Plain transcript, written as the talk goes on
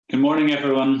Good morning,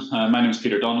 everyone. My name is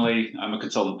Peter Donnelly. I'm a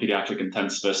consultant paediatric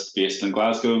intensivist based in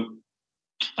Glasgow.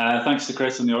 Thanks to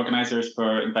Chris and the organisers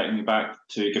for inviting me back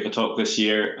to give a talk this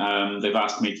year. They've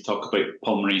asked me to talk about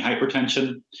pulmonary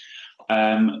hypertension.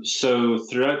 So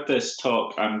throughout this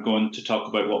talk, I'm going to talk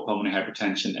about what pulmonary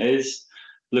hypertension is,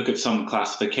 look at some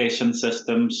classification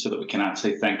systems so that we can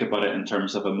actually think about it in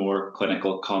terms of a more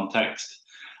clinical context.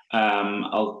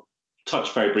 I'll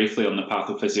touch very briefly on the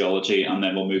pathophysiology, and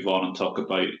then we'll move on and talk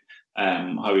about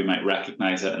how we might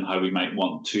recognise it and how we might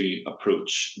want to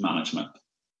approach management.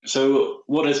 So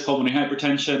what is pulmonary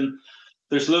hypertension?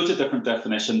 There's loads of different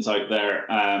definitions out there,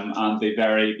 and they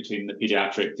vary between the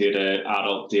paediatric data,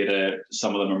 adult data.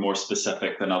 Some of them are more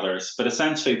specific than others. But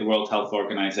essentially, the World Health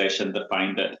Organization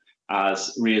defined it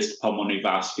as raised pulmonary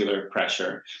vascular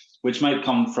pressure, which might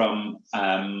come from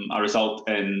a result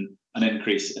in an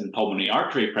increase in pulmonary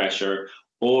artery pressure,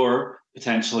 or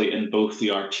potentially in both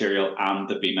the arterial and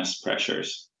the venous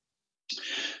pressures.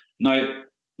 Now,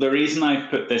 the reason I've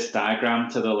put this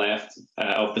diagram to the left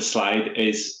of the slide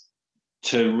is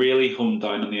to really hone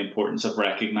down on the importance of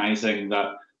recognizing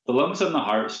that the lungs and the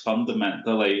heart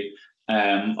fundamentally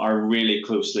are really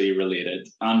closely related.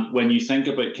 And when you think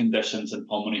about conditions in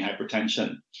pulmonary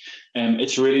hypertension,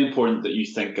 it's really important that you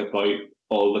think about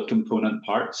all the component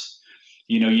parts.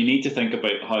 You need to think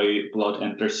about how blood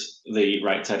enters the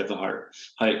right side of the heart,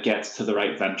 how it gets to the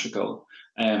right ventricle,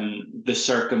 the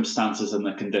circumstances and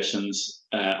the conditions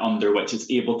under which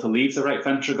it's able to leave the right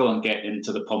ventricle and get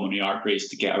into the pulmonary arteries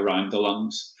to get around the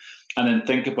lungs. And then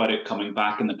think about it coming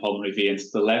back in the pulmonary veins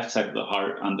to the left side of the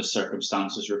heart and the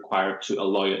circumstances required to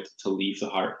allow it to leave the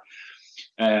heart.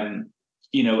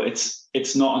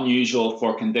 It's not unusual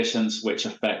for conditions which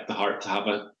affect the heart to have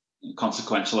a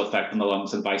consequential effect on the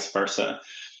lungs and vice versa.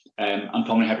 And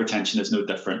pulmonary hypertension is no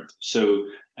different. So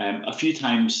a few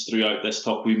times throughout this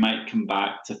talk, we might come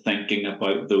back to thinking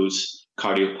about those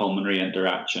cardiopulmonary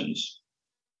interactions.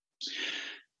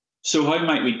 So how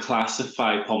might we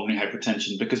classify pulmonary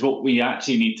hypertension? Because what we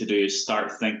actually need to do is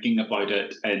start thinking about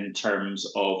it in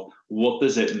terms of what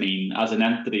does it mean as an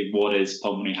entity? What is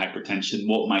pulmonary hypertension?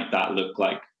 What might that look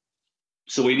like?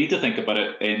 So we need to think about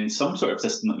it in some sort of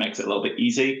system that makes it a little bit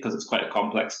easy, because it's quite a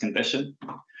complex condition.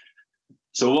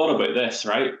 So what about this,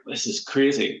 right? This is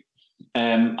crazy.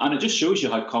 And it just shows you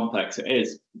how complex it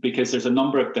is, because there's a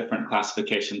number of different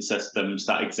classification systems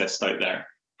that exist out there.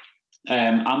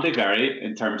 And they vary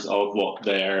in terms of what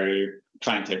they're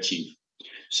trying to achieve.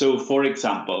 So, for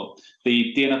example,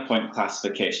 the Dana Point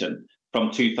classification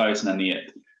from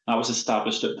 2008, that was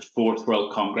established at the Fourth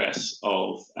World Congress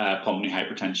of Pulmonary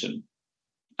Hypertension.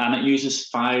 And it uses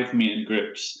 5 main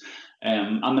groups.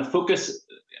 And the focus,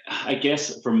 I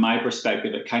guess, from my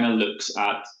perspective, it kind of looks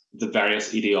at the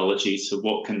various etiologies. So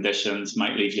what conditions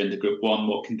might lead you into group 1,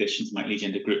 what conditions might lead you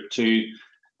into group 2,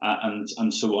 and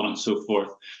so on and so forth.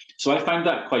 So I find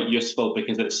that quite useful,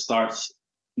 because it starts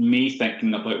me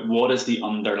thinking about what is the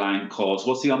underlying cause,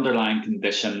 what's the underlying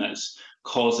condition that's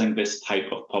causing this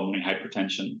type of pulmonary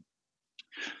hypertension.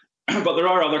 But there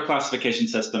are other classification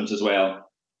systems as well.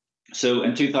 So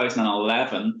in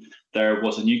 2011, there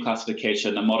was a new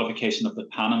classification, a modification of the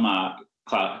Panama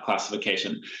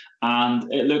classification,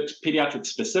 and it looked pediatric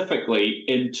specifically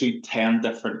into 10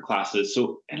 different classes,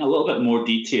 so in a little bit more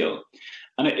detail.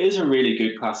 And it is a really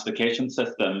good classification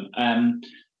system.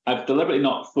 I've deliberately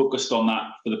not focused on that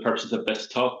for the purposes of this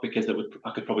talk, because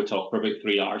I could probably talk for about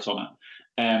 3 hours on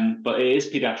it. But it is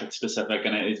pediatric specific,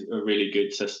 and it is a really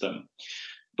good system.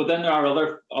 But then there are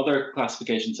other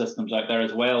classification systems out there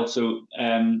as well. So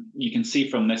you can see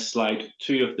from this slide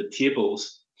 2 of the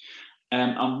tables.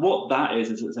 And what that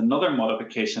is it's another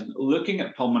modification looking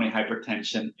at pulmonary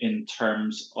hypertension in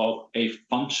terms of a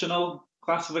functional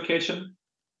classification.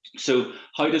 So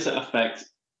how does it affect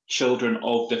children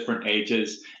of different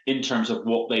ages in terms of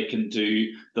what they can do,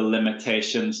 the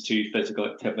limitations to physical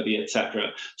activity,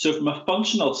 etc. So from a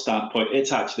functional standpoint,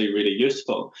 it's actually really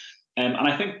useful. And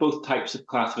I think both types of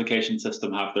classification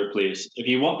system have their place. If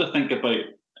you want to think about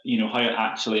how it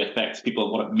actually affects people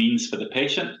and what it means for the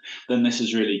patient, then this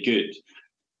is really good.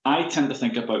 I tend to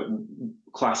think about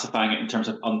classifying it in terms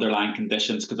of underlying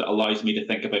conditions, because it allows me to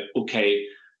think about, okay,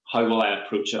 how will I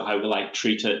approach it? How will I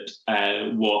treat it?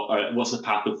 What's the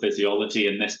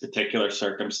pathophysiology in this particular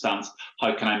circumstance?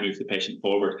 How can I move the patient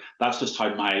forward? That's just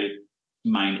how my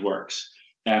mind works.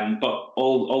 But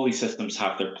all these systems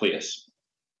have their place.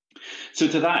 So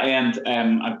to that end,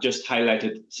 I've just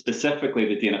highlighted specifically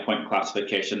the Dana Point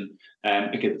classification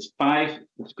because it's 5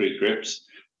 discrete groups.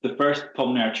 The first,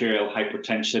 pulmonary arterial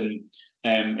hypertension,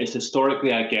 is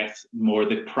historically, I guess, more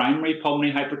the primary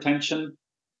pulmonary hypertension.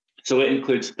 So it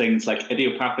includes things like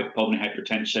idiopathic pulmonary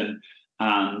hypertension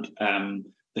and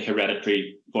the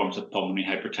hereditary forms of pulmonary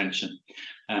hypertension.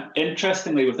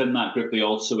 Interestingly, within that group, they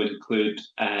also include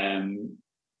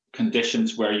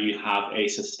conditions where you have a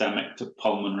systemic to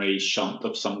pulmonary shunt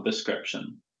of some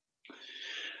description.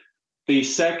 The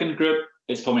second group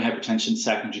is pulmonary hypertension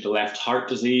secondary to left heart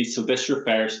disease. So this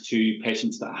refers to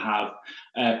patients that have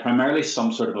primarily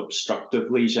some sort of obstructive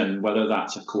lesion, whether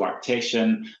that's a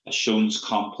coarctation, a Shone's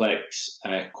complex,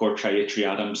 a cor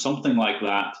triatriatum, something like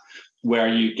that, where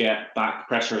you get back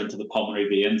pressure into the pulmonary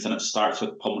veins, and it starts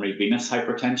with pulmonary venous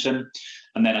hypertension.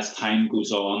 And then as time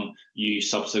goes on, you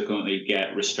subsequently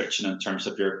get restriction in terms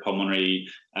of your pulmonary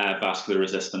vascular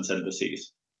resistance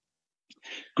indices.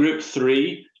 Group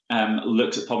 3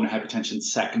 looks at pulmonary hypertension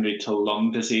secondary to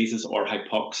lung diseases or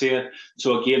hypoxia.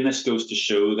 So again, this goes to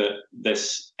show that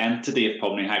this entity of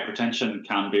pulmonary hypertension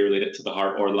can be related to the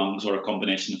heart or lungs, or a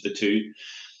combination of the two.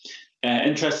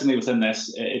 Interestingly, within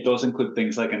this, it does include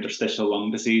things like interstitial lung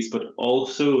disease, but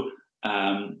also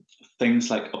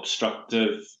things like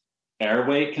obstructive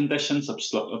airway conditions,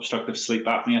 obstructive sleep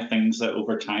apnea, things that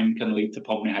over time can lead to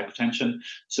pulmonary hypertension.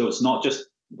 So it's not just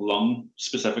lung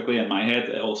specifically in my head,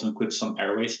 it also includes some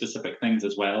airway specific things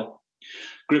as well.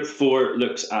 Group 4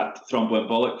 looks at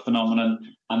thromboembolic phenomenon,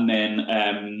 and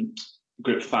then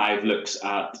group 5 looks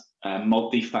at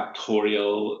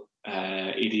multifactorial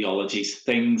etiologies,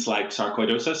 things like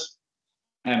sarcoidosis,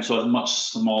 so a much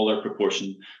smaller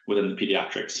proportion within the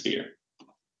pediatric sphere.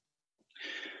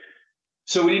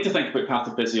 So we need to think about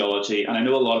pathophysiology, and I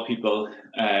know a lot of people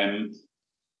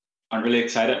aren't really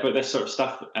excited about this sort of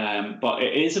stuff, but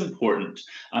it is important,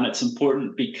 and it's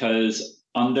important because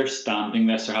understanding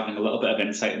this or having a little bit of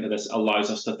insight into this allows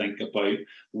us to think about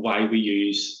why we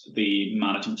use the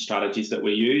management strategies that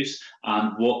we use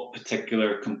and what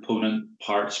particular component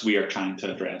parts we are trying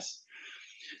to address.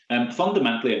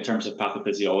 Fundamentally, in terms of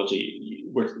pathophysiology,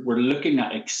 we're looking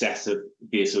at excessive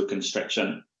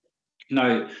vasoconstriction.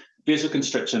 Now,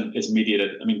 vasoconstriction is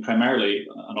mediated, primarily,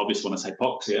 an obvious one is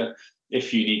hypoxia.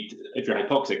 If you're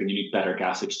hypoxic and you need better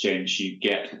gas exchange, you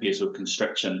get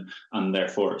vasoconstriction, and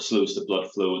therefore it slows the blood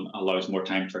flow and allows more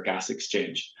time for gas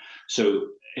exchange. So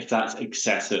if that's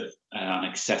excessive, an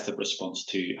excessive response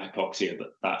to hypoxia,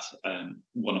 that's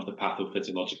one of the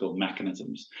pathophysiological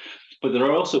mechanisms. But there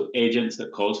are also agents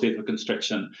that cause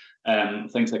vasoconstriction,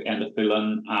 things like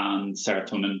endothelin and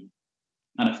serotonin.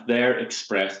 And if they're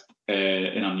expressed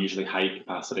in unusually high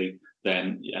capacity,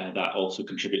 then that also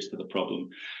contributes to the problem.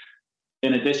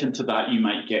 In addition to that, you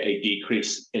might get a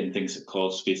decrease in things that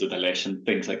cause vasodilation,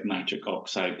 things like nitric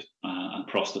oxide and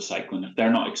prostacyclin. If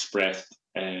they're not expressed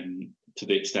to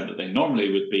the extent that they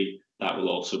normally would be, that will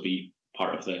also be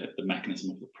part of the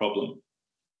mechanism of the problem.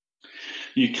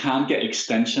 You can get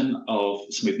extension of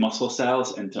smooth muscle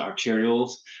cells into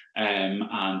arterioles, and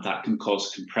that can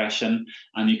cause compression.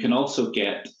 And you can also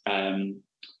get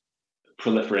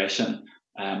proliferation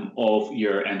of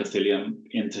your endothelium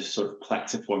into sort of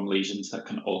plexiform lesions that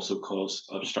can also cause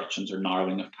obstructions or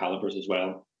narrowing of calibers as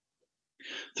well.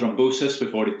 Thrombosis,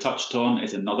 we've already touched on,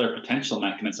 is another potential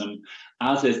mechanism,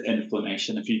 as is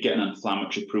inflammation. If you get an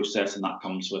inflammatory process, and that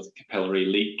comes with capillary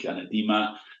leak and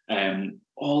edema,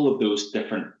 all of those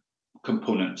different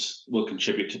components will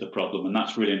contribute to the problem. And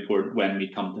that's really important when we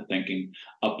come to thinking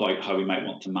about how we might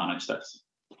want to manage this.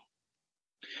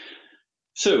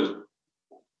 So,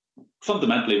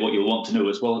 fundamentally, what you'll want to know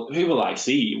is, well, who will I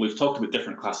see? We've talked about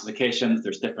different classifications.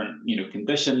 There's different,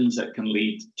 conditions that can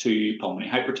lead to pulmonary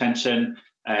hypertension.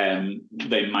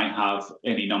 They might have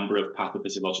any number of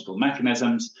pathophysiological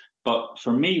mechanisms. But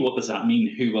for me, what does that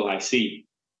mean? Who will I see?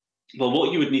 Well,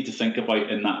 what you would need to think about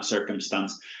in that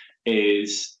circumstance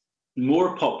is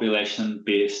more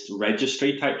population-based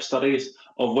registry type studies,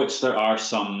 of which there are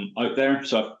some out there.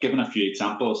 So I've given a few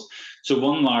examples. So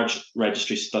one large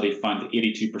registry study found that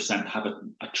 82% have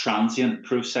a transient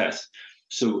process.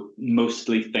 So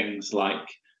mostly things like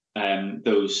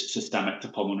those systemic to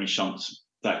pulmonary shunts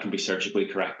that can be surgically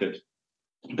corrected.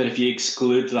 But if you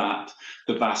exclude that,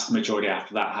 the vast majority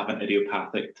after that have an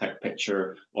idiopathic type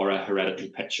picture or a hereditary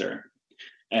picture.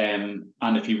 And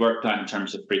if you work down in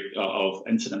terms of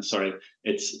incidence,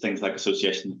 it's things like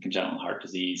association with congenital heart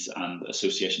disease and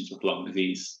associations with lung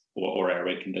disease or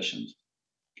airway conditions.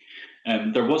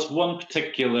 There was one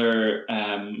particular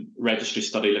registry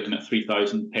study looking at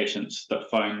 3,000 patients that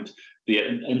found the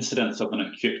incidence of an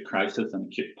acute crisis, an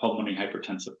acute pulmonary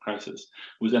hypertensive crisis,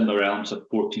 was in the realms of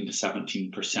 14 to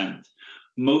 17%,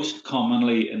 most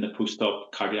commonly in the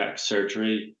post-op cardiac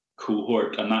surgery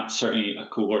cohort, and that's certainly a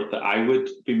cohort that I would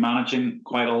be managing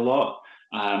quite a lot.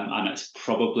 and it's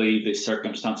probably the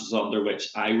circumstances under which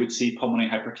I would see pulmonary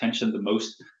hypertension the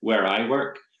most where I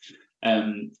work.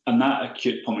 And that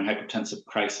acute pulmonary hypertensive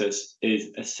crisis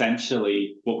is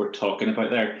essentially what we're talking about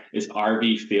there is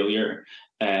RV failure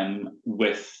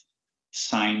with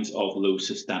signs of low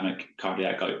systemic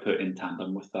cardiac output in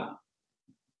tandem with that.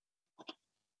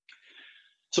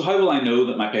 So how will I know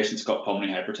that my patient's got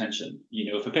pulmonary hypertension?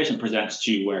 You know, if a patient presents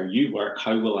to you where you work,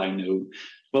 how will I know?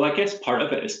 Well, I guess part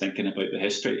of it is thinking about the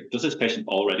history. Does this patient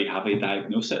already have a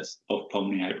diagnosis of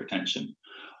pulmonary hypertension?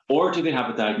 Or do they have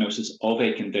a diagnosis of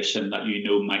a condition that you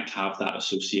know might have that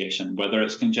association, whether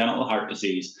it's congenital heart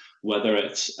disease, whether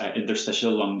it's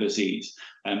interstitial lung disease,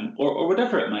 or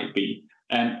whatever it might be?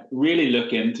 And really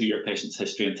look into your patient's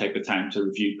history and take the time to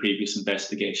review previous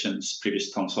investigations,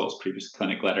 previous consults, previous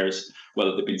clinic letters,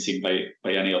 whether they've been seen by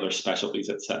any other specialties,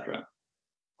 etc.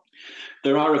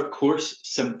 There are, of course,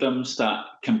 symptoms that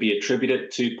can be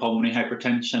attributed to pulmonary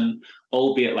hypertension,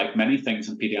 albeit like many things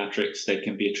in pediatrics, they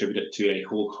can be attributed to a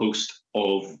whole host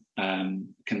of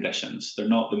conditions. They're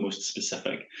not the most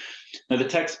specific. Now, the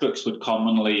textbooks would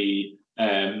commonly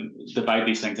divide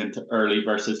these things into early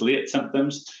versus late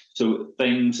symptoms. So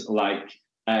things like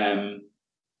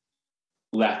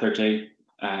lethargy,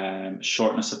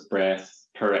 shortness of breath,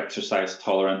 poor exercise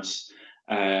tolerance,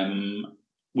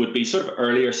 would be sort of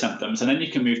earlier symptoms. And then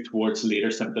you can move towards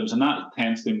later symptoms. And that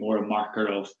tends to be more a marker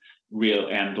of real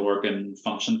end organ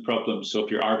function problems. So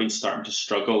if your RV is starting to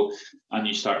struggle and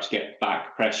you start to get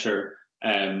back pressure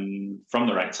from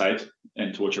the right side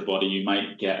in towards your body, you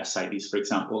might get ascites, for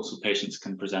example. So patients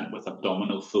can present with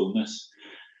abdominal fullness.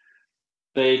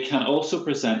 They can also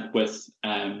present with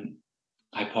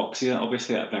hypoxia,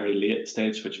 obviously at a very late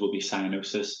stage, which will be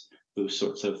cyanosis, those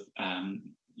sorts of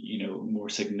more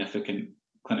significant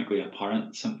clinically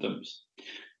apparent symptoms.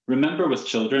 Remember, with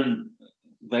children,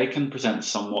 they can present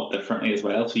somewhat differently as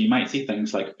well. So you might see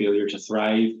things like failure to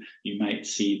thrive. You might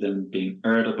see them being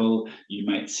irritable. You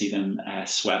might see them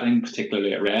sweating,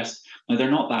 particularly at rest. Now,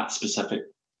 they're not that specific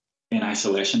in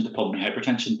isolation to pulmonary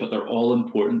hypertension, but they're all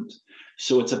important.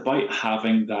 So it's about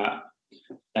having that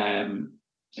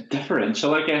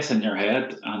differential, I guess, in your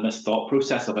head and this thought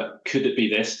process of it. Could it be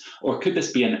this, or could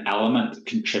this be an element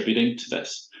contributing to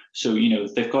this? So,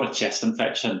 they've got a chest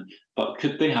infection, but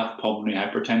could they have pulmonary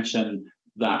hypertension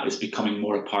that is becoming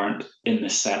more apparent in the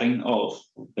setting of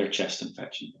their chest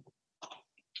infection?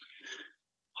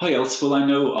 How else will I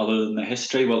know other than the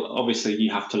history? Well, obviously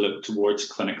you have to look towards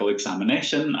clinical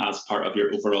examination as part of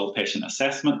your overall patient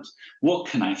assessment. What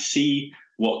can I see?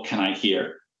 What can I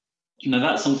hear? Now,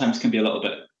 that sometimes can be a little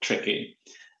bit tricky,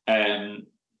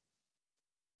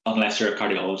 unless you're a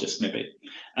cardiologist, maybe.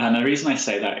 And the reason I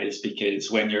say that is because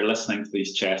when you're listening to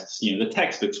these chests, the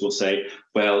textbooks will say,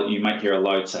 well, you might hear a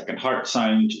loud second heart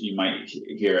sound, you might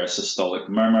hear a systolic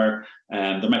murmur,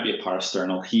 there might be a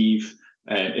parasternal heave.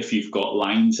 If you've got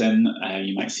lines in,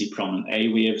 you might see prominent A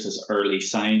waves as early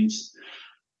signs.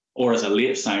 Or as a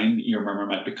late sign, your murmur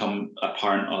might become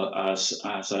apparent as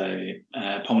a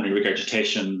pulmonary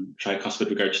regurgitation, tricuspid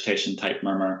regurgitation type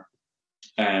murmur.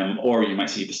 Or you might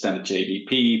see distended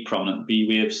JVP, prominent B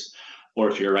waves. Or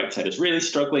if your right side is really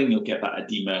struggling, you'll get that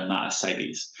edema and that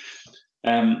ascites.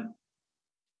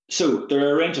 So there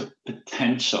are a range of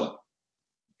potential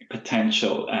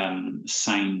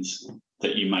signs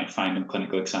that you might find in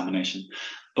clinical examination,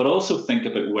 but also think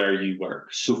about where you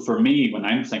work. So for me, when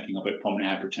I'm thinking about pulmonary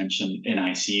hypertension in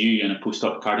ICU and in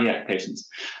post-op cardiac patients,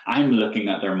 I'm looking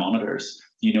at their monitors.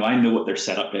 I know what their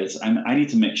setup is. I need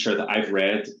to make sure that I've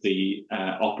read the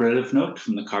operative note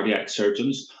from the cardiac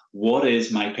surgeons. What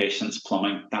is my patient's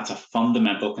plumbing? That's a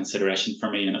fundamental consideration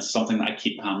for me, and it's something that I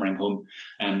keep hammering home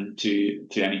to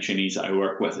any trainees that I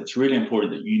work with. It's really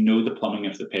important that you know the plumbing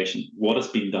of the patient, what has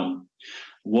been done,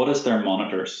 what is their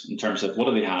monitors in terms of what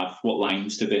do they have, what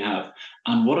lines do they have,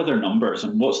 and what are their numbers,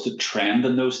 and what's the trend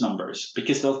in those numbers,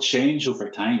 because they'll change over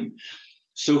time.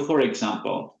 So, for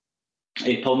example,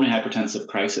 a pulmonary hypertensive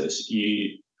crisis,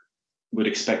 you would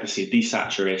expect to see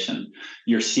desaturation.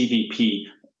 Your CVP,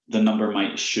 the number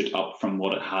might shoot up from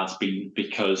what it has been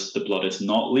because the blood is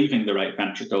not leaving the right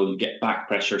ventricle. You get back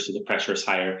pressure, so the pressure is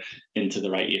higher into the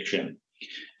right atrium.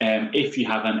 If you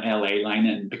have an LA line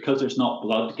in, because there's not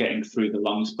blood getting through the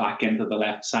lungs back into the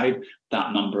left side,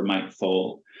 that number might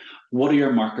fall. What are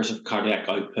your markers of cardiac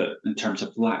output in terms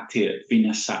of lactate,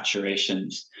 venous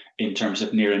saturations, in terms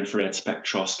of near-infrared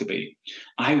spectroscopy?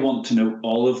 I want to know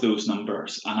all of those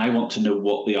numbers, and I want to know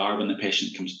what they are when the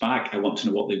patient comes back. I want to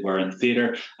know what they were in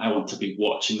theatre. I want to be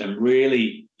watching them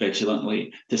really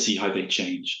vigilantly to see how they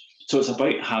change. So it's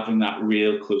about having that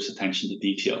real close attention to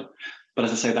detail. But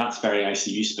as I say, that's very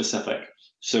ICU specific.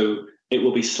 So it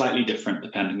will be slightly different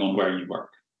depending on where you work.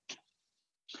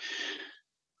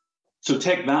 So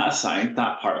take that aside,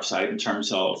 that part aside in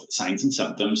terms of signs and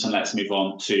symptoms, and let's move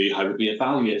on to how would we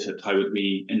evaluate it? How would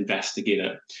we investigate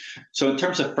it? So in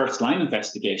terms of first-line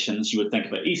investigations, you would think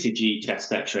about ECG,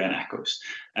 chest X-ray, and echoes.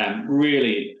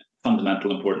 Really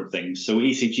fundamental, important things. So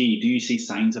ECG, do you see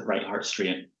signs of right heart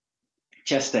strain?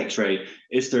 Chest X-ray,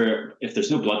 if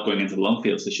there's no blood going into the lung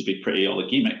fields, they should be pretty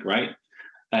oligemic, right?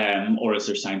 Or is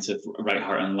there signs of right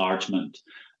heart enlargement?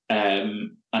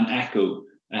 An echo,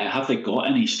 have they got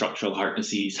any structural heart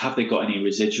disease? Have they got any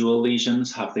residual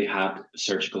lesions? Have they had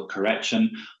surgical correction?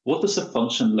 What does the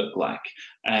function look like?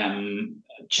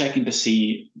 Checking to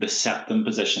see the septum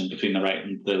position between the right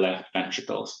and the left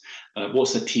ventricles.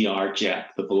 What's the TR jet,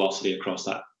 the velocity across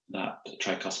that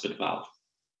tricuspid valve?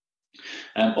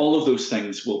 All of those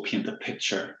things will paint a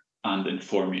picture and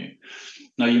inform you.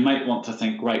 Now, you might want to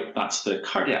think, right, that's the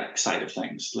cardiac side of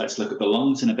things. Let's look at the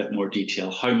lungs in a bit more detail.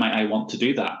 How might I want to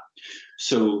do that?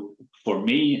 So for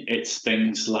me, it's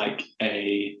things like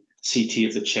a CT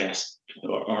of the chest,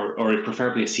 or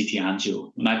preferably a CT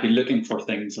angio. And I'd be looking for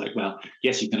things like, well,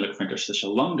 yes, you can look for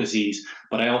interstitial lung disease,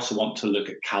 but I also want to look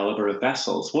at caliber of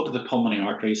vessels. What do the pulmonary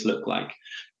arteries look like?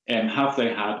 Have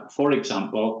they had, for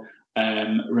example,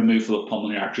 removal of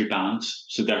pulmonary artery bands?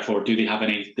 So therefore, do they have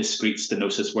any discrete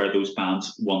stenosis where those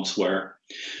bands once were?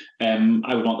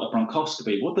 I would want a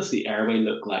bronchoscopy. What does the airway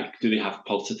look like? Do they have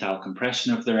pulsatile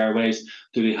compression of their airways?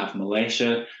 Do they have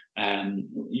malacia?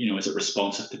 Is it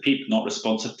responsive to PEEP, not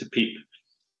responsive to PEEP?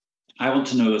 I want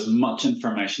to know as much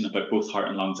information about both heart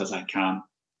and lungs as I can.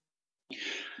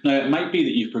 Now, it might be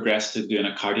that you've progressed to doing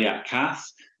a cardiac cath,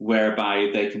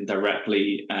 whereby they can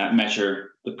directly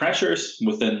measure the pressures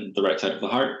within the right side of the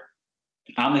heart,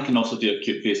 and they can also do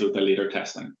acute vasodilator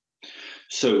testing.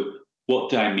 So what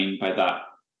do I mean by that?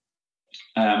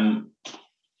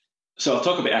 So I'll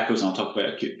talk about echoes and I'll talk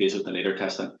about acute vasodilator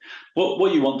testing.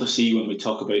 What you want to see when we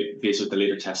talk about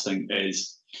vasodilator testing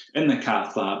is, in the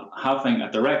cath lab, having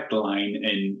a direct line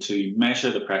in to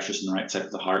measure the pressures in the right side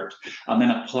of the heart, and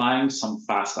then applying some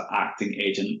fast-acting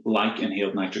agent like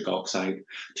inhaled nitric oxide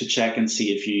to check and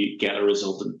see if you get a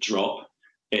resultant drop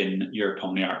in your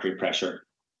pulmonary artery pressure.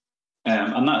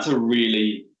 And that's a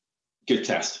really good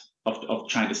test of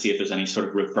trying to see if there's any sort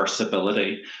of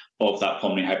reversibility of that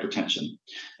pulmonary hypertension.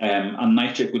 And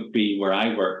nitric would be, where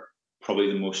I work, probably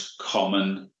the most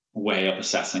common way of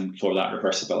assessing for that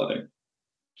reversibility.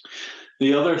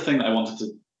 The other thing that I wanted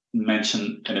to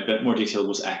mention in a bit more detail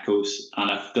was echoes,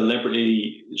 and I've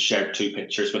deliberately shared two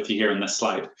pictures with you here on this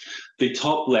slide. The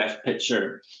top left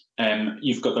picture,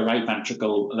 you've got the right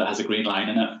ventricle that has a green line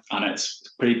in it, and it's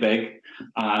pretty big.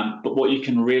 But what you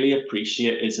can really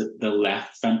appreciate is that the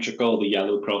left ventricle, the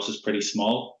yellow cross, is pretty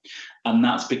small. And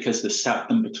that's because the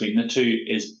septum between the two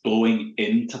is bowing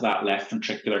into that left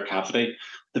ventricular cavity.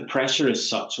 The pressure is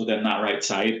such within that right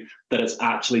side that it's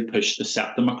actually pushed the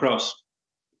septum across.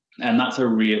 And that's a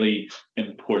really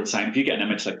important sign. If you get an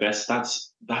image like this,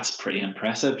 that's pretty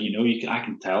impressive. I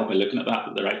can tell by looking at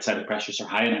that the right side of pressures are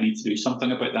high, and I need to do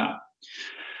something about that.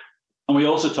 And we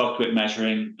also talked about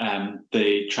measuring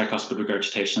the tricuspid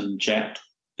regurgitation jet,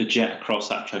 the jet across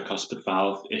that tricuspid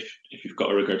valve if you've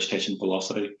got a regurgitation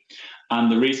velocity.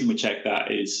 And the reason we check that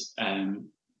is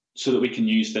so that we can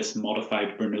use this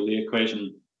modified Bernoulli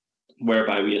equation,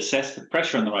 whereby we assess the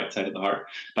pressure on the right side of the heart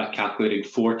by calculating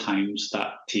 4 times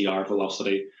that TR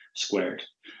velocity squared.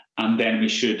 And then we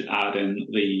should add in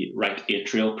the right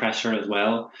atrial pressure as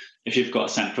well. If you've got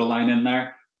a central line in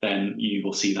there, then you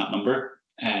will see that number.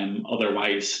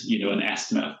 Otherwise, an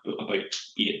estimate of about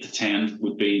 8 to 10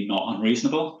 would be not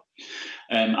unreasonable.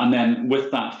 And then with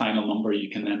that final number,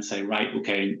 you can then say, right,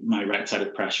 okay, my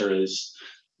right-sided pressure is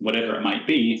whatever it might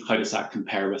be. How does that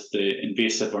compare with the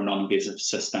invasive or non-invasive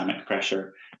systemic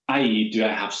pressure? I.e., do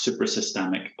I have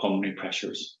suprasystemic pulmonary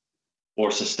pressures,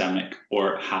 or systemic,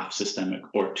 or half systemic,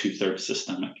 or 2/3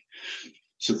 systemic?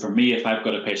 So for me, if I've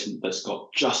got a patient that's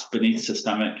got just beneath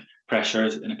systemic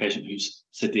pressures in a patient who's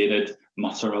sedated,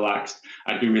 muscle relaxed,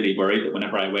 I'd be really worried that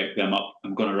whenever I wake them up,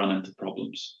 I'm going to run into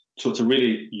problems. So it's a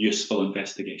really useful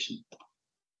investigation.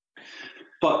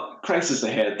 But crisis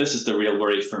ahead, this is the real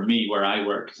worry for me where I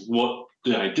work. What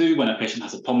do I do when a patient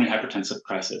has a pulmonary hypertensive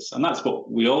crisis? And that's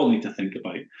what we all need to think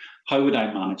about. How would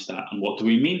I manage that? And what do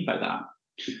we mean by that?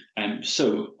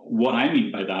 So what I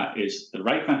mean by that is the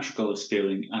right ventricle is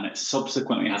failing, and it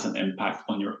subsequently has an impact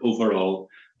on your overall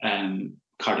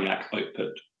cardiac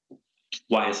output.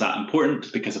 Why is that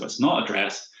important? Because if it's not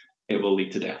addressed, it will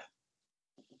lead to death.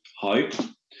 How?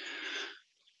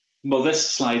 Well, this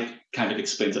slide kind of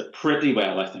explains it pretty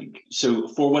well, I think. So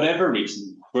for whatever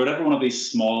reason, for whatever one of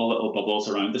these small little bubbles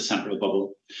around the central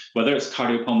bubble, whether it's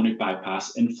cardiopulmonary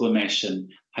bypass, inflammation,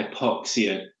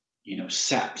 hypoxia,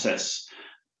 sepsis,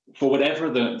 for whatever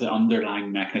the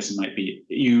underlying mechanism might be,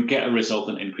 you get a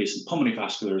resultant increase in pulmonary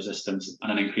vascular resistance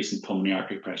and an increase in pulmonary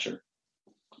artery pressure.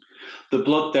 The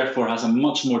blood, therefore, has a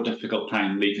much more difficult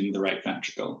time leaving the right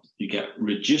ventricle. You get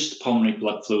reduced pulmonary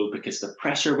blood flow because the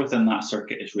pressure within that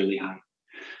circuit is really high.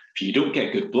 If you don't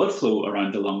get good blood flow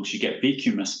around the lungs, you get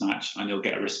VQ mismatch and you'll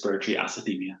get a respiratory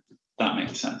acidemia. That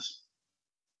makes sense.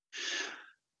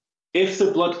 If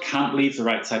the blood can't leave the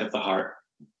right side of the heart,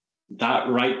 that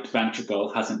right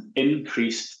ventricle has an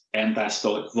increased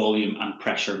end-diastolic volume and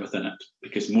pressure within it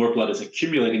because more blood is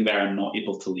accumulating there and not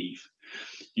able to leave.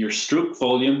 Your stroke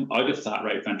volume out of that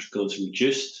right ventricle is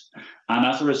reduced, and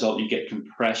as a result, you get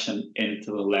compression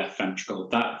into the left ventricle.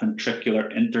 That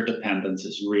ventricular interdependence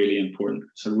is really important.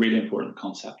 It's a really important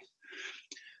concept.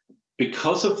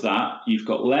 Because of that, you've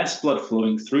got less blood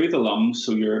flowing through the lungs,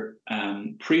 so your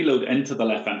preload into the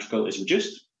left ventricle is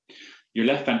reduced. Your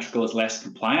left ventricle is less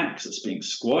compliant because it's being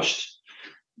squashed.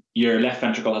 Your left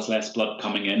ventricle has less blood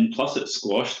coming in, plus it's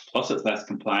squashed, plus it's less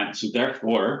compliant. So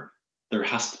therefore, there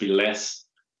has to be less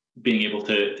being able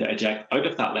to eject out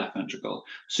of that left ventricle.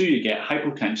 So you get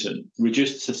hypotension,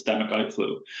 reduced systemic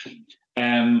outflow.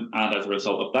 And as a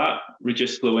result of that,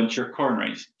 reduced flow into your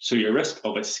coronaries. So your risk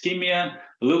of ischemia,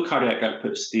 low cardiac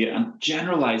output state, and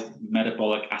generalized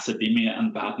metabolic acidemia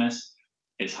and badness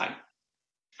is high.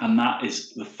 And that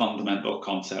is the fundamental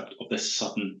concept of this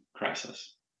sudden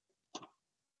crisis.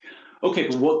 Okay,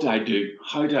 but what do I do?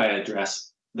 How do I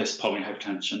address this pulmonary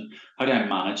hypertension? How do I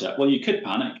manage it? Well, you could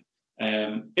panic.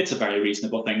 It's a very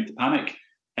reasonable thing to panic.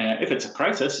 If it's a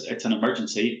crisis, it's an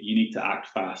emergency, you need to act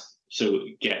fast. So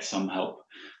get some help.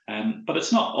 But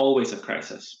it's not always a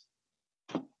crisis.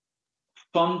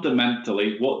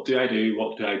 Fundamentally, what do I do?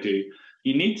 What do I do?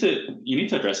 You need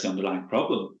to address the underlying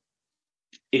problem,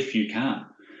 if you can.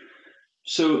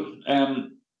 So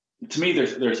to me,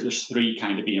 there's three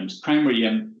kind of aims. Primary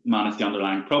aim, manage the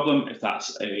underlying problem. If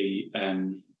that's a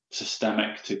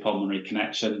systemic to pulmonary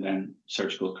connection, then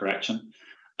surgical correction.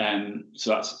 So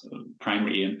that's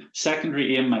primary aim.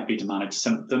 Secondary aim might be to manage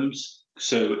symptoms.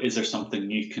 So is there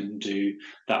something you can do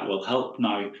that will help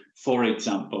now? For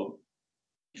example,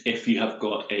 if you have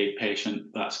got a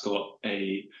patient that's got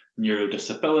a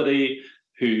neurodisability,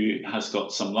 who has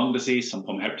got some lung disease, some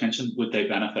pulmonary hypertension, would they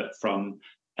benefit from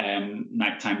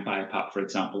nighttime BiPAP, for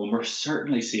example? And we're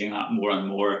certainly seeing that more and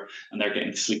more, and they're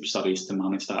getting sleep studies to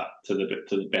manage that to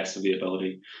the best of the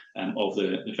ability of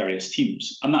the various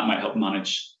teams. And that might help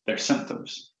manage their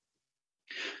symptoms.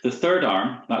 The third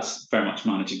arm, that's very much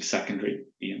managing secondary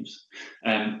aims.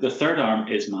 The third arm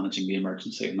is managing the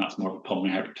emergency, and that's more of a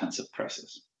pulmonary hypertensive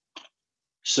crisis.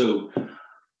 So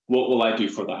what will I do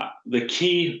for that?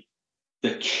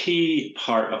 The key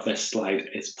part of this slide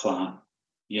is plan.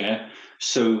 Yeah.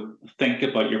 So think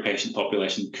about your patient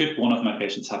population. Could one of my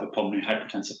patients have a pulmonary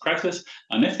hypertensive crisis?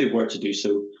 And if they were to do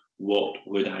so, what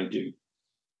would I do?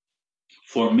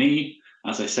 For me,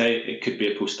 as I say, it could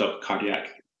be a post-op cardiac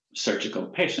surgical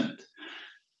patient.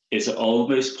 Is it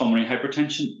always pulmonary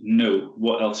hypertension? No.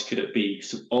 What else could it be?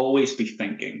 So always be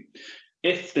thinking.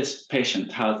 If this patient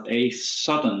has a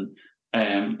sudden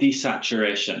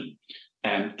desaturation,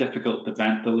 difficult to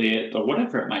ventilate, or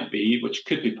whatever it might be, which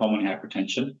could be pulmonary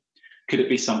hypertension, could it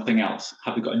be something else?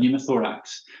 Have they got a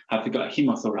pneumothorax? Have they got a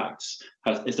hemothorax?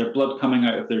 Is there blood coming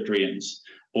out of their drains?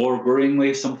 Or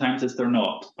worryingly, sometimes is there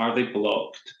not? Are they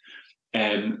blocked?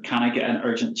 Can I get an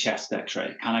urgent chest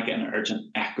x-ray? Can I get an urgent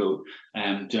echo?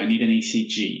 Do I need an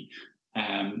ECG?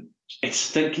 It's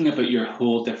thinking about your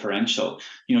whole differential.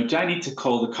 Do I need to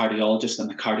call the cardiologist and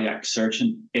the cardiac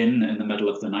surgeon in the middle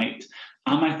of the night?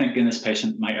 Am I thinking this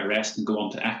patient might arrest and go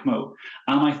on to ECMO?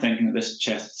 Am I thinking that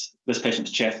this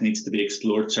patient's chest needs to be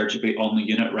explored surgically on the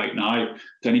unit right now?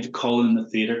 Do I need to call in the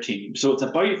theatre team? So it's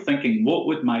about thinking, what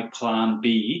would my plan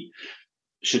be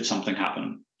should something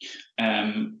happen?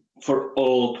 For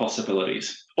all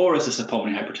possibilities. Or is this a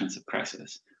pulmonary hypertensive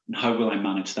crisis? And how will I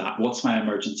manage that? What's my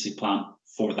emergency plan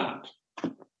for that?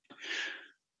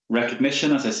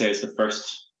 Recognition, as I say, is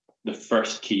the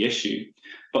first key issue.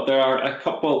 But there are a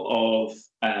couple of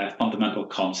fundamental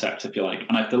concepts, if you like,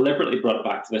 and I've deliberately brought it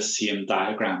back to this same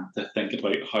diagram to think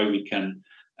about how we can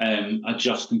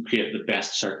adjust and create the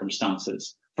best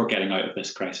circumstances for getting out of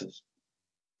this crisis.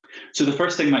 So the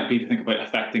first thing might be to think about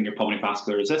affecting your pulmonary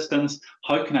vascular resistance.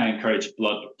 How can I encourage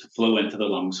blood to flow into the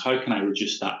lungs? How can I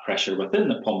reduce that pressure within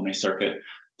the pulmonary circuit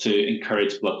to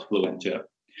encourage blood to flow into it?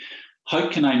 how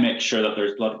can I make sure that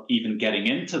there's blood even getting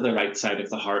into the right side of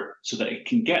the heart so that it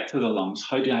can get to the lungs?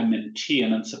 How do I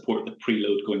maintain and support the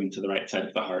preload going into the right side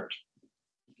of the heart?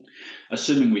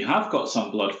 Assuming we have got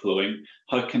some blood flowing,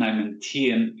 how can I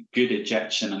maintain good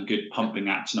ejection and good pumping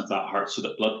action of that heart so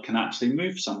that blood can actually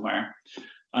move somewhere?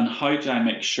 And how do I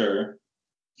make sure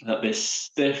that this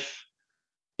stiff,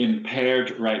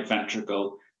 impaired right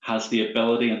ventricle has the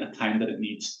ability and the time that it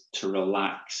needs to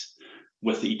relax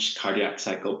with each cardiac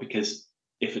cycle? Because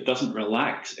if it doesn't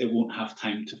relax, it won't have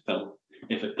time to fill.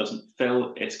 If it doesn't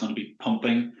fill, it's going to be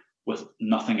pumping with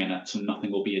nothing in it, so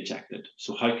nothing will be ejected.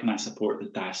 So how can I support the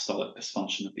diastolic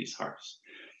dysfunction of these hearts?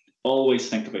 Always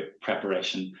think about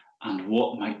preparation and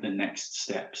what might the next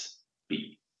steps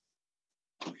be.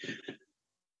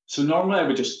 So normally I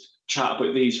would just chat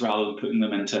about these rather than putting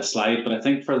them into a slide, but I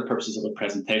think for the purposes of a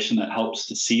presentation, it helps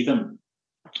to see them.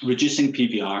 Reducing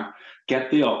PVR,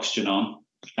 get the oxygen on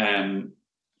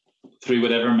through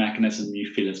whatever mechanism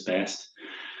you feel is best.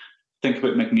 Think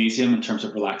about magnesium in terms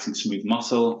of relaxing smooth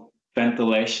muscle.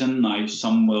 Ventilation, now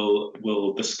some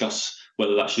will discuss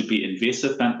whether that should be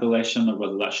invasive ventilation or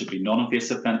whether that should be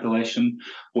non-invasive ventilation.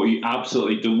 What you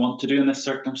absolutely don't want to do in this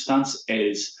circumstance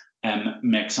is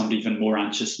make somebody even more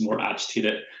anxious, more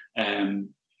agitated,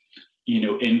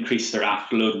 increase their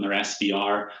afterload and their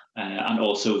SVR, and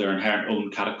also their inherent own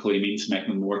catecholamines, make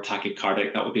them more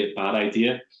tachycardic. That would be a bad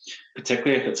idea,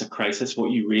 particularly if it's a crisis.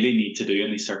 What you really need to do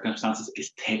in these circumstances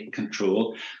is take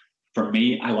control. For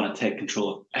me, I want to take control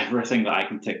of everything that I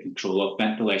can take control of: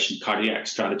 ventilation, cardiac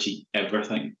strategy,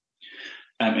 everything.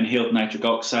 Inhaled nitric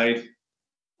oxide,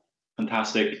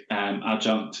 fantastic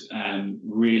adjunct.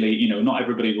 Really, not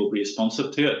everybody will be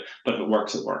responsive to it, but if it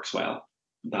works well.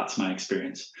 That's my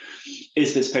experience.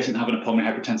 Is this patient having a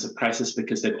pulmonary hypertensive crisis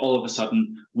because they've all of a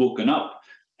sudden woken up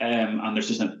and there's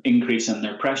just an increase in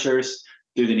their pressures?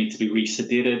 Do they need to be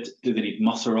resedated? Do they need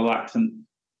muscle relaxant?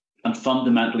 And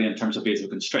fundamentally, in terms of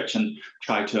vasoconstriction,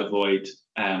 try to avoid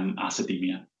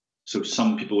acidemia. So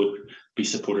some people would be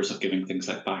supporters of giving things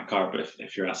like bicarb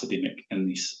if you're acidemic in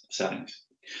these settings.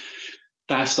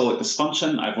 Diastolic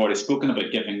dysfunction, I've already spoken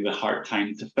about giving the heart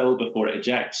time to fill before it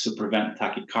ejects, so prevent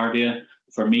tachycardia.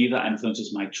 For me, that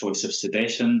influences my choice of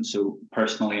sedation. So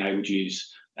personally, I would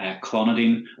use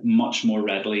clonidine much more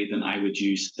readily than I would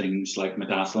use things like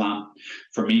midazolam.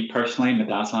 For me personally,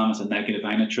 midazolam is a negative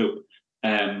inotrope.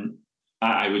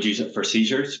 I would use it for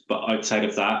seizures, but outside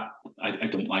of that, I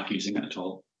don't like using it at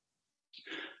all.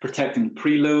 Protecting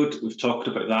preload, we've talked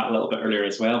about that a little bit earlier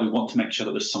as well. We want to make sure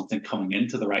that there's something coming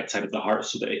into the right side of the heart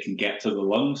so that it can get to the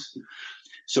lungs.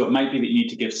 So it might be that you need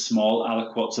to give small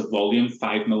aliquots of volume,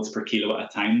 5 mils per kilo at a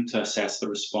time, to assess the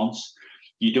response.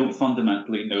 You don't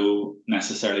fundamentally know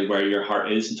necessarily where your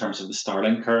heart is in terms of the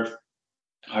Starling curve,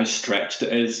 how stretched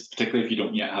it is, particularly if you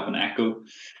don't yet have an echo.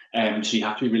 So you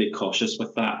have to be really cautious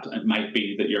with that. It might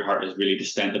be that your heart is really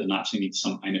distended and actually needs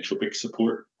some inotropic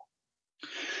support.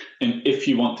 And if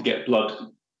you want to get blood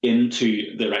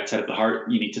into the right side of the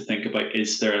heart, you need to think about,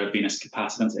 is there a venous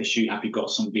capacitance issue? Have you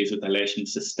got some vasodilation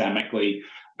systemically?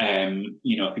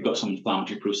 If you've got some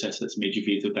inflammatory process that's made you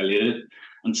vasodilated,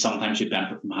 and sometimes you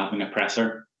benefit from having a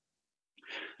pressor.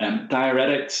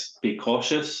 Diuretics, be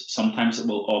cautious. Sometimes it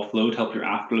will offload, help your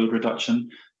afterload reduction,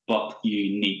 but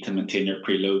you need to maintain your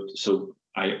preload. So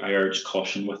I urge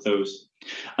caution with those.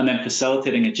 And then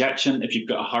facilitating ejection, if you've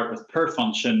got a heart with poor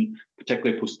function,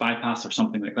 particularly post-bypass or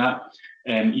something like that,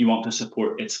 you want to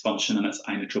support its function and its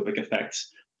inotropic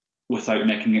effects without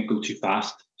making it go too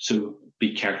fast. So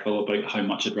be careful about how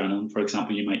much adrenaline, for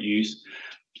example, you might use.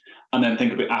 And then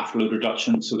think about afterload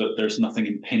reduction so that there's nothing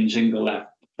impinging the left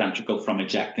ventricle from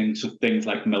ejecting. So things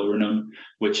like milrinone,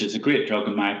 which is a great drug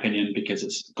in my opinion because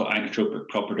it's got inotropic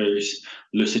properties,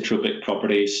 lusitropic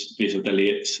properties,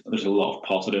 vasodilates. There's a lot of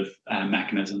positive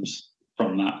mechanisms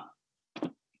from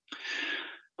that.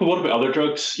 But what about other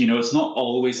drugs? It's not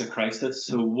always a crisis.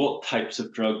 So what types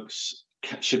of drugs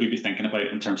should we be thinking about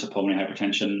in terms of pulmonary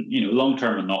hypertension,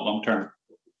 long-term and not long-term?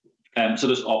 So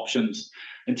there's options.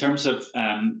 In terms of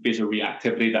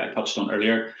vasoreactivity that I touched on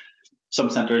earlier, some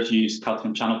centres use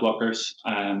calcium channel blockers.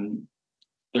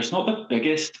 There's not the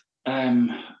biggest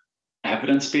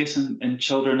evidence base in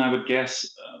children, I would guess,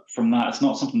 from that. It's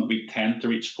not something that we tend to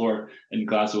reach for in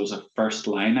Glasgow as a first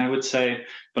line, I would say,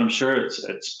 but I'm sure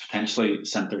it's potentially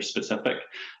centre specific.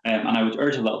 And I would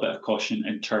urge a little bit of caution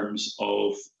in terms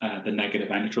of the negative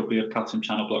inotropy of calcium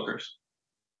channel blockers.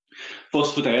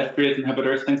 Phosphodiesterase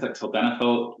inhibitors, things like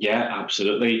sildenafil, yeah,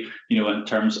 absolutely. In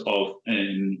terms of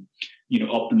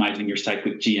optimizing your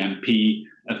cyclic GMP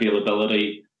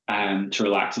availability to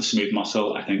relax a smooth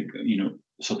muscle, I think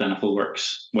sildenafil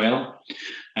works well.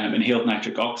 Inhaled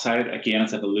nitric oxide, again,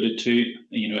 as I've alluded to,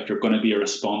 if you're going to be a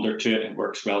responder to it, it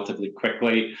works relatively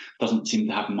quickly. Doesn't seem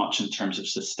to have much in terms of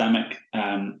systemic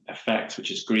effects,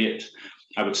 which is great.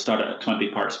 I would start at 20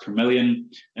 parts per million,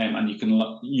 and you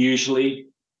can usually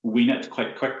wean it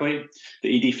quite quickly.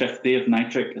 The ED50 of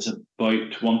nitric is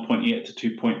about 1.8 to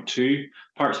 2.2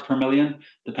 parts per million,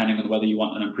 depending on whether you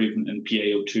want an improvement in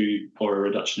PaO2 or a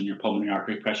reduction in your pulmonary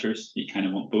artery pressures. You kind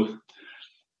of want both.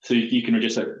 So you can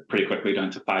reduce it pretty quickly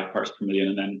down to 5 parts per million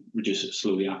and then reduce it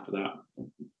slowly after that.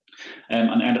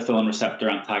 And endothelin receptor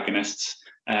antagonists,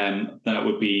 that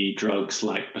would be drugs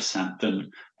like Bosentan,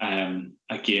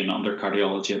 again, under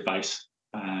cardiology advice,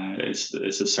 is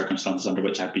the circumstances under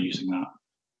which I'd be using that.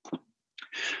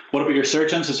 What about your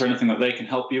surgeons? Is there anything that they can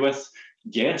help you with?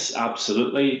 Yes,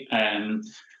 absolutely.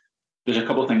 There's a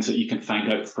couple of things that you can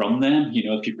find out from them.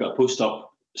 If you've got a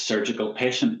post-op surgical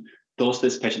patient, does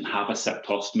this patient have a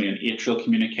septostomy and atrial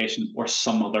communication or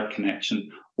some other connection,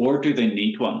 or do they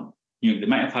need one? They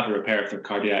might have had a repair of their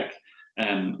cardiac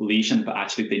lesion, but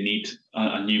actually they need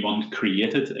a new one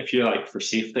created, if you like, for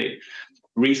safety.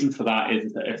 Reason for that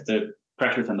is that if the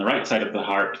pressures on the right side of the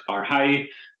heart are high,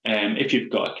 if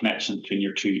you've got a connection between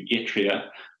your two atria,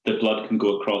 the blood can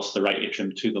go across the right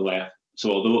atrium to the left. So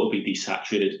although it'll be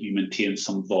desaturated, you maintain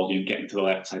some volume getting to the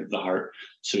left side of the heart.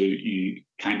 So you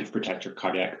kind of protect your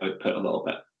cardiac output a little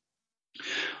bit.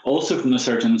 Also from the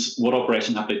surgeons, what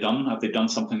operation have they done? Have they done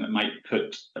something that might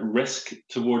put a risk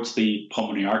towards the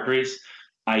pulmonary arteries,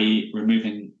 i.e.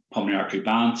 removing pulmonary artery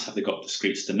bands? Have they got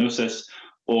discrete stenosis?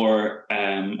 Or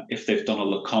if they've done a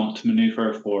Lecomte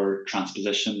maneuver for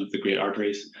transposition of the great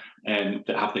arteries,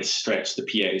 have they stretched the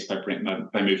PAs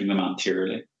by moving them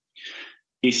anteriorly?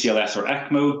 ACLS or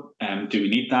ECMO, do we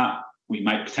need that? We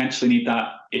might potentially need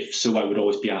that. If so, I would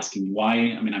always be asking why.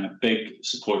 I mean, I'm a big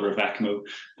supporter of ECMO,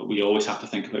 but we always have to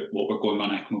think about what we're going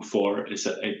on ECMO for. Is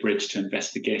it a bridge to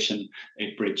investigation,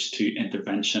 a bridge to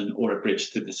intervention, or a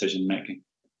bridge to decision making?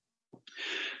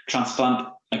 Transplant,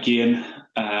 again,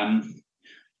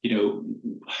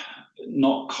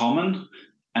 not common.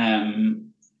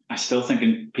 I still think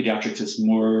in pediatrics it's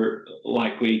more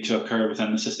likely to occur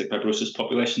within the cystic fibrosis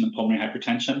population than pulmonary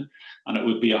hypertension, and it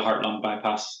would be a heart-lung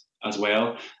bypass as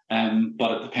well.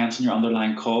 But it depends on your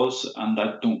underlying cause, and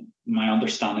my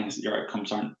understanding is that your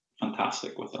outcomes aren't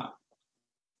fantastic with that.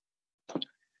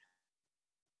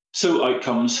 So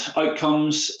outcomes.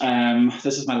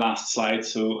 This is my last slide,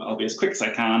 so I'll be as quick as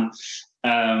I can.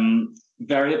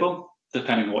 Variable,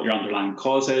 depending on what your underlying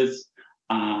cause is.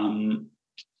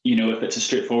 If it's a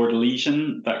straightforward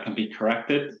lesion that can be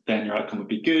corrected, then your outcome would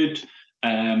be good.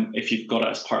 If you've got it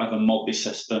as part of a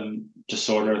multi-system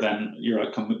disorder, then your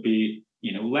outcome would be,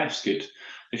 less good.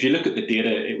 If you look at the data,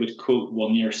 it would quote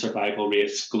 1-year survival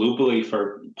rates globally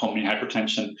for pulmonary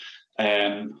hypertension,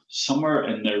 somewhere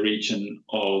in the region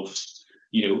of,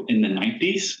 in the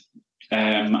 90s.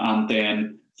 And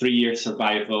then 3-year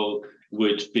survival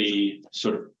would be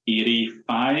sort of 80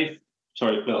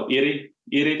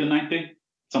 to 90,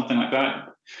 something like that,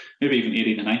 maybe even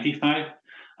 80 to 95.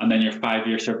 And then your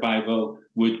 5-year survival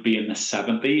would be in the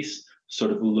 70s,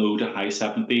 sort of low to high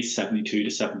 70s, 72 to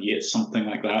 78, something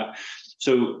like that.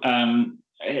 So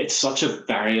it's such a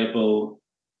variable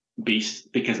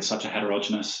beast because it's such a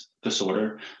heterogeneous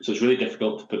disorder. So it's really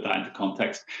difficult to put that into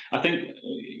context. I think,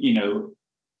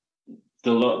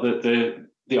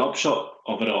 the upshot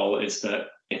of it all is that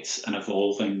it's an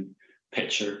evolving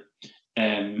picture.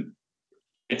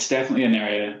 It's definitely an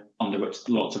area under which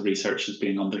lots of research is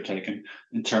being undertaken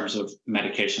in terms of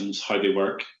medications, how they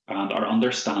work, and our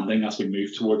understanding as we move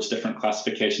towards different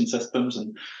classification systems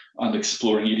and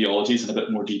exploring etiologies in a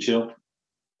bit more detail.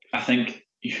 I think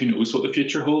who knows what the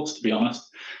future holds, to be honest,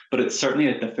 but it's certainly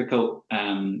a difficult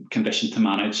condition to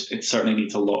manage. It certainly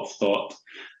needs a lot of thought,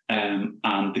 and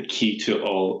the key to it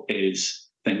all is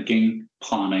thinking,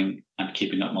 planning, and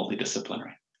keeping it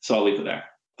multidisciplinary. So I'll leave it there.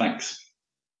 Thanks.